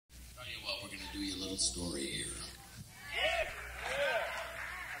story here.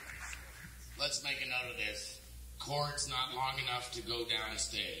 Let's make a note of this. Chord's not long enough to go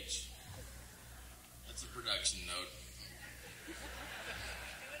downstage. That's a production note.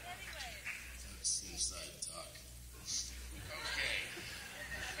 That's inside talk. Okay.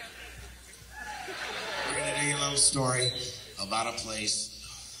 We're going to tell you a little story about a place.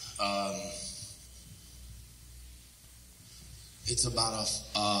 It's about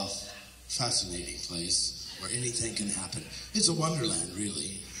a fascinating place where anything can happen. It's a wonderland,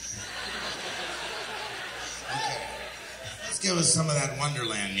 really. Okay. Let's give us some of that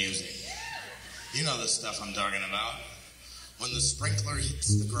wonderland music. You know the stuff I'm talking about. When the sprinkler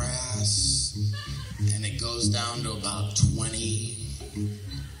hits the grass and it goes down to about 20 and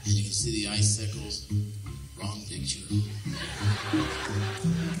you can see the icicles. Wrong picture.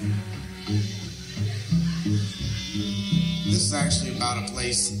 This is actually about a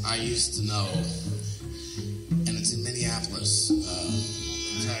place I used to know, and it's in Minneapolis. In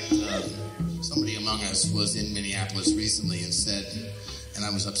fact, somebody among us was in Minneapolis recently and said, and I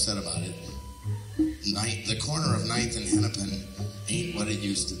was upset about it, the corner of 9th and Hennepin ain't what it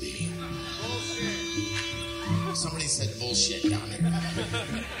used to be. Somebody said bullshit down there.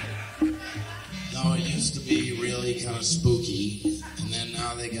 No, it used to be really kind of spooky, and then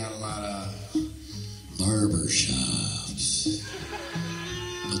now they got a lot of barber shops.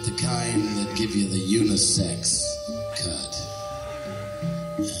 But the kind that give you the unisex cut.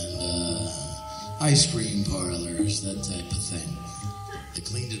 And ice cream parlors, that type of thing. They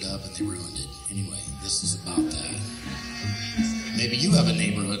cleaned it up and they ruined it. Anyway, this is about that. Maybe you have a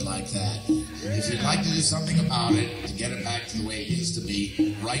neighborhood like that. If you'd like to do something about it, to get it back to the way it used to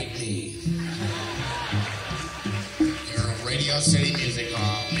be, write me. You're a Radio City Music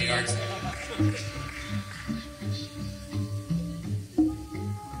Hall, New York City.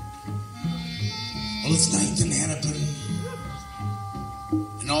 Well, it's 9th and Hennepin.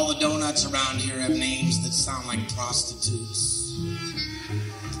 And all the donuts around here have names that sound like prostitutes.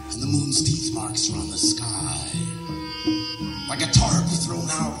 And the moon's teeth marks are on the sky. Like a tarp thrown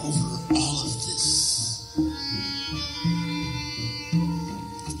out over all of this.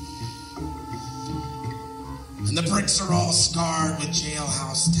 And the bricks are all scarred with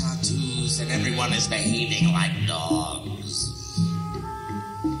jailhouse tattoos, and everyone is behaving like dogs.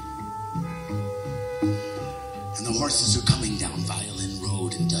 And the horses are coming down Violin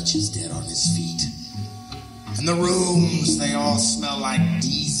Road, and Dutch is dead on his feet. And the rooms, they all smell like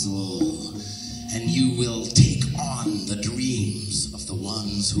diesel. And you will take on the dreams of the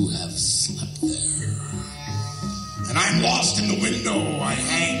ones who have slept there. And I'm lost in the window. I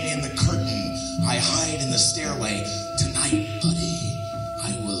hang in the curtain. I hide in the stairway. Tonight, buddy,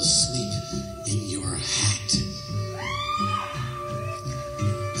 I will sleep in your hat.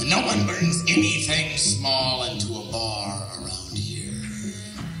 And no one brings anything small into a bar around here.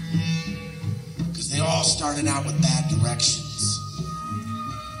 Because they all started out with bad directions.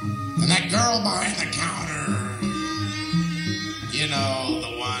 And that girl behind the counter, you know,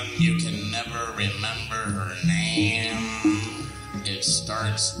 the one you can never remember her name. It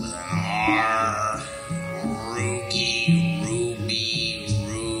starts with an R. Rookie, Ruby,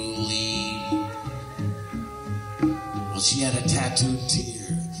 Ruli. Well, she had a tattooed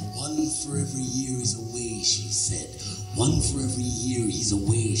tear. One for every year he's away, she said. One for every year he's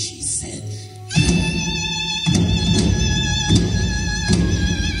away, she said.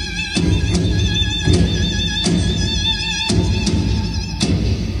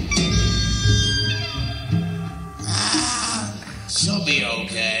 She'll be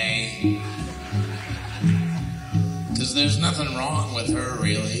okay. Because there's nothing wrong with her,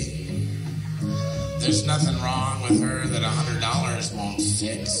 really. There's nothing wrong with her that $100 won't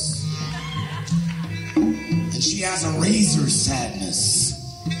fix. And she has a razor sadness.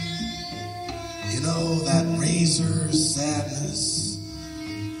 You know, that razor sadness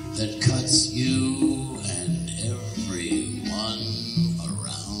that cuts you and everyone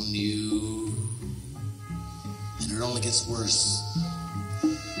around you. And it only gets worse.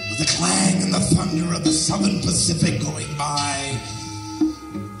 With the clang and the thunder of the Southern Pacific going by,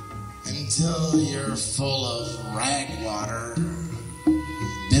 until you're full of rag water,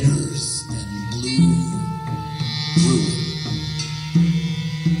 bitters, and blue ruin.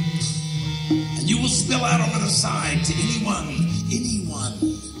 And you will spill out over the side to anyone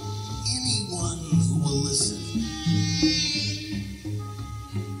who will listen.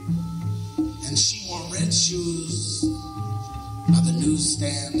 And she wore red shoes by the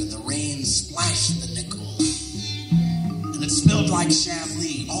newsstand, and the rain splashed the nickel. And it smelled like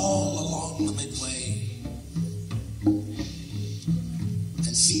Chablis all along the midway.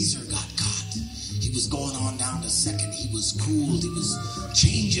 And Caesar got caught. He He was going on down to second. He was cooled. He was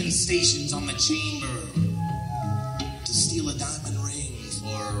changing stations on the chamber to steal a diamond ring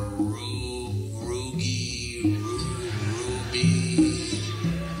for Ruby.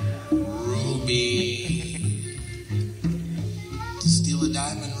 To steal a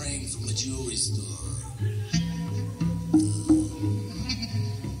diamond ring from a jewelry store.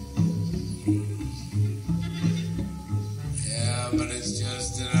 But it's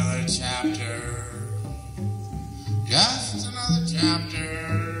just another chapter. Just another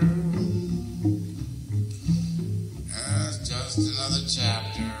chapter. It's just another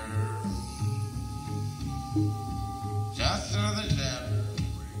chapter. Just another chapter.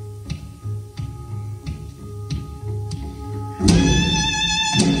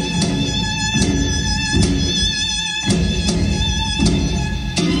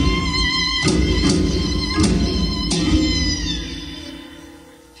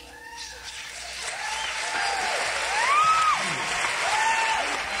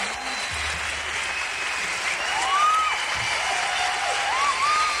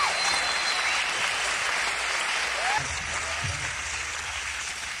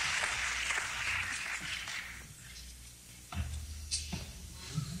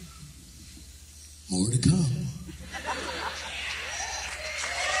 More to come.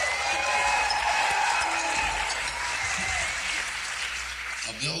 A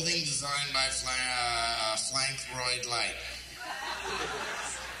building designed by Flankroyd Light.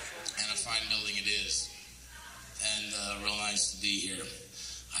 And a fine building it is. And real nice to be here.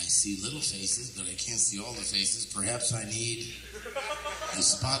 I see little faces, but I can't see all the faces. Perhaps I need the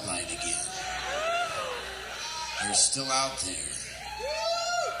spotlight again. They're still out there.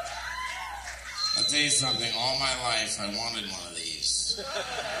 I'll tell you something, all my life I wanted one of these.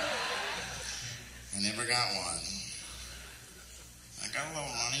 I never got one. I got a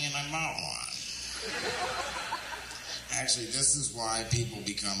little money and I bought one. Actually, this is why people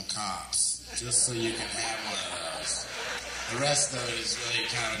become cops. Just so you can have one of those. The rest of it is really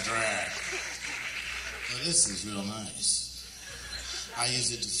kind of drag. But this is real nice. I use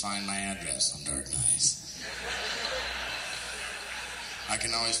it to find my address on dark nights. I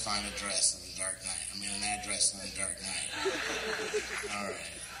can always find an address on a dark night. An address on a dark night. All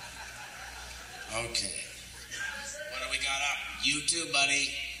right. Okay. What do we got up? You too,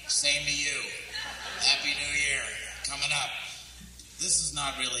 buddy. Same to you. Happy New Year. Coming up. This is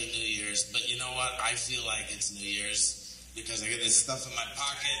not really New Year's, but you know what? I feel like it's New Year's because I get this stuff in my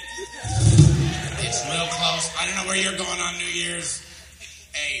pocket. It's real close. I don't know where you're going on New Year's.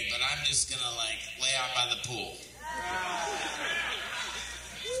 Hey, but I'm just going to lay out by the pool.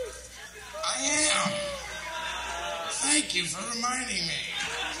 I am. Thank you for reminding me.